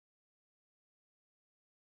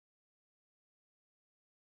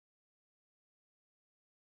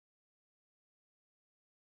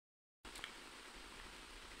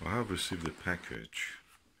I have received a package.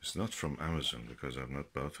 It's not from Amazon because I've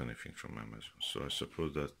not bought anything from Amazon. So I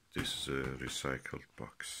suppose that this is a recycled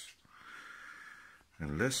box.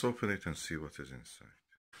 And let's open it and see what is inside.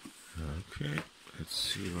 Okay, let's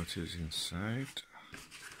see what is inside.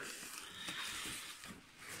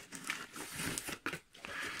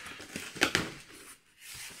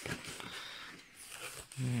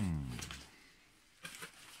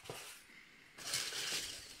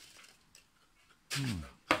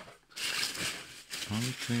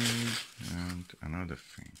 One thing and another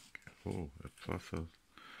thing. Oh, a cloth of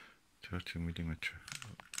 30mm.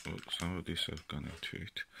 Oh, some of these have gone into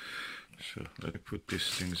it. So let me put these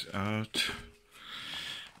things out.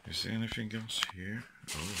 Is there anything else here?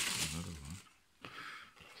 Oh, another one.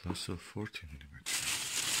 Plus of 40mm.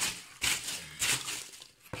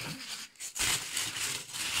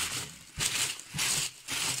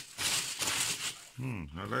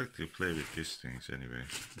 I like to play with these things anyway.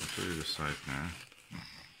 I'll show you the side now.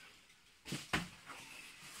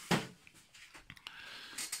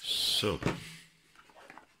 So,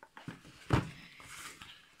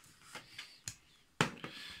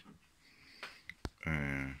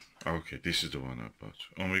 okay, this is the one I bought.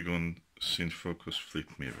 Omegon SyncFocus flip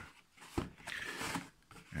mirror.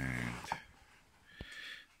 And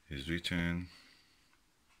it's written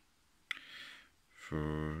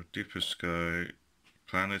for deeper sky,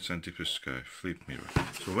 planets and deeper sky, flip mirror.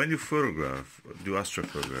 So when you photograph, do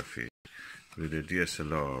astrophotography with a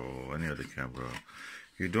DSLR or any other camera,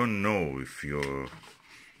 you don't know if your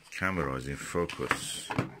camera is in focus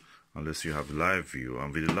unless you have live view.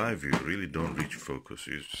 And with live view, you really don't reach focus.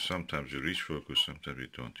 Sometimes you reach focus, sometimes you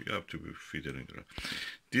don't. You have to be fiddling around.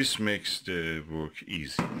 This makes the work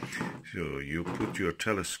easy. So you put your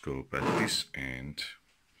telescope at this end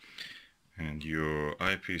and your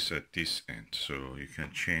eyepiece at this end. So you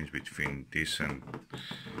can change between this and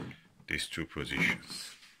these two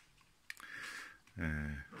positions.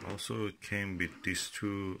 Also it came with these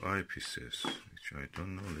two eyepieces, which I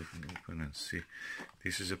don't know. Let me open and see.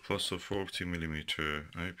 This is a plus of 40mm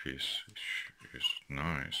eyepiece, which is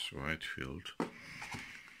nice, wide field.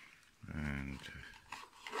 And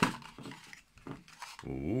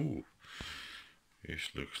ooh,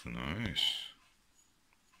 this looks nice.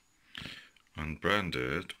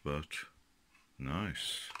 Unbranded, but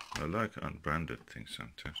nice. I like unbranded things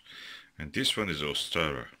sometimes. And this one is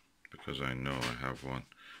Ostara, because I know I have one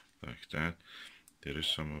like that. There is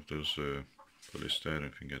some of those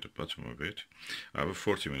polystyrene thing at the bottom of it. I have a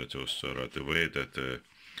 40mm Ostara. The way that the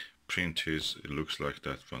print is, it looks like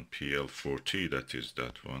that one, PL40, that is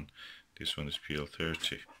that one. This one is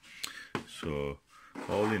PL30. So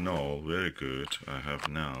all in all, very good. I have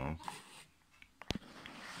now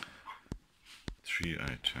 3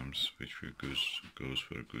 items, which goes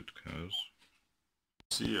for a good cause.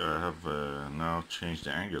 See, I have now changed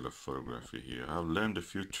the angle of photography here. I've learned a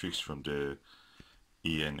few tricks from the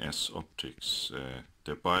Ensoptics.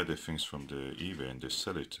 They buy the things from the eBay and they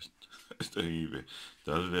sell it at the eBay.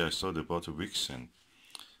 The other day I saw they bought a Vixen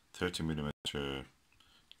 30mm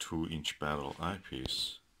 2-inch barrel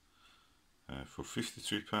eyepiece for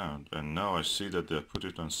 £53, and now I see that they put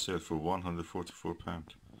it on sale for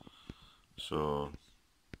 £144. So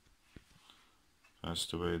that's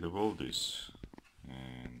the way the world is.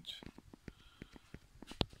 And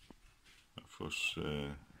of course,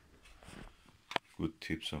 good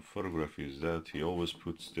tips on photography is that he always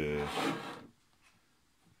puts the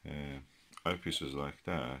eyepieces like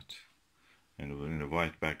that, and in a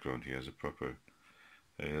white background he has a proper,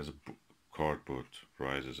 he has a cardboard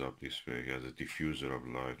rises up this way, he has a diffuser of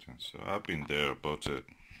light. And so I've been there, about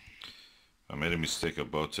I made a mistake,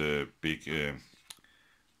 about a big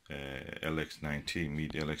LX90,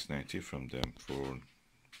 mid LX90 from them for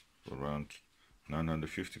around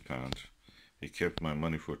 £950. He kept my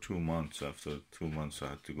money for 2 months. After 2 months I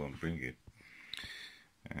had to go and bring it.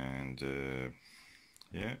 And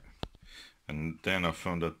yeah, and then I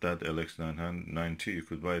found that LX90 you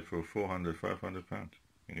could buy it for £400–500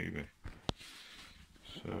 in eBay.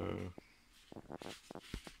 So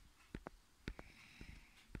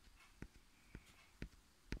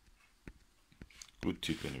good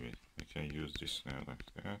tip anyway. I can use this now like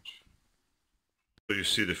that. So you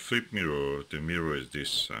see the flip mirror, the mirror is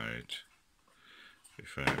this side.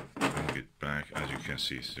 If I bring it back, as you can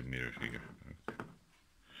see, it's the mirror here. Okay.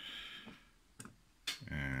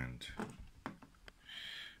 And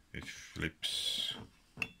it flips.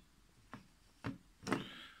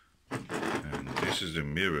 And this is the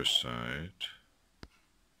mirror side.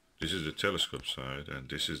 This is the telescope side, and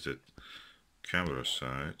this is the camera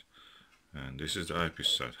side. And this is the eyepiece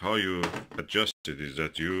side. How you adjust it is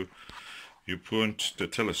that you you point the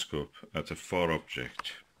telescope at a far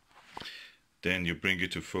object. Then you bring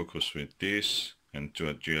it to focus with this, and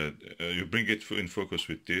you bring it in focus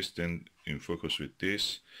with this, then in focus with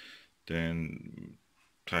this, then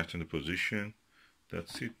tighten the position.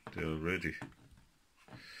 That's it, they're ready.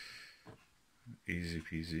 Easy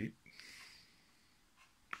peasy.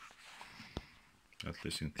 At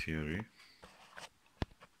least in theory.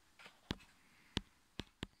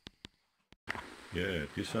 Yeah,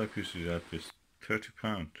 this eyepiece is at least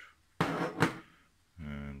 £30.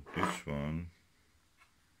 And this one,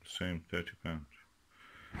 same £30.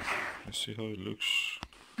 Let's see how it looks.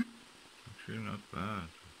 Actually not bad.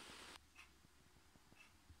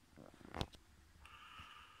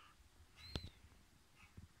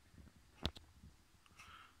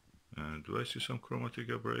 Do I see some chromatic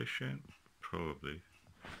aberration? Probably.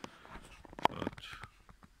 But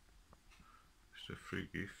it's a free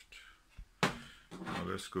gift. Now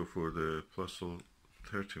let's go for the Plusl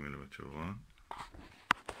 30mm one.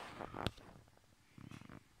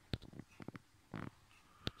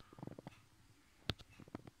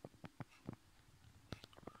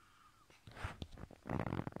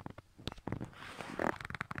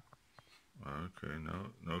 Okay,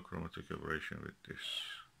 no chromatic aberration with this.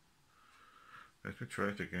 Let me try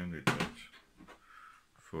it again with that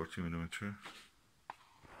 40mm.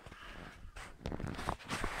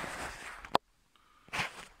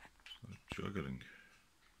 Juggling.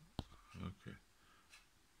 Okay.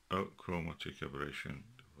 Oh, chromatic aberration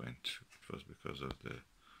went. It was because of the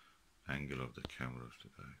angle of the camera of the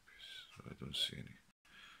eyepiece. So I don't see any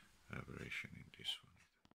aberration in this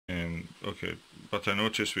one. Okay, but I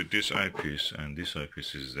noticed with this eyepiece and this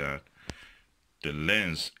eyepiece is that the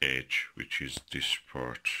lens edge, which is this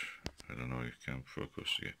part, I don't know if you can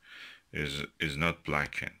focus here, is not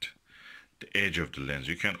blackened. The edge of the lens,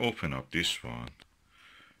 you can open up this one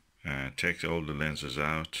and take all the lenses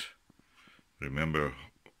out. Remember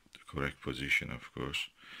the correct position, of course.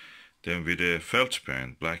 Then with a felt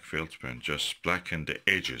pen, black felt pen, just blacken the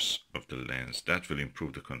edges of the lens. That will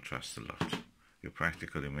improve the contrast a lot. You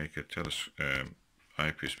practically make a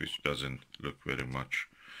eyepiece which doesn't look very much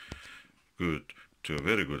good to a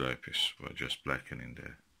very good eyepiece by just blackening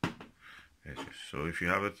the edges. So if you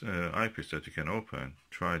have an eyepiece that you can open,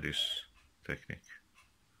 try this technique.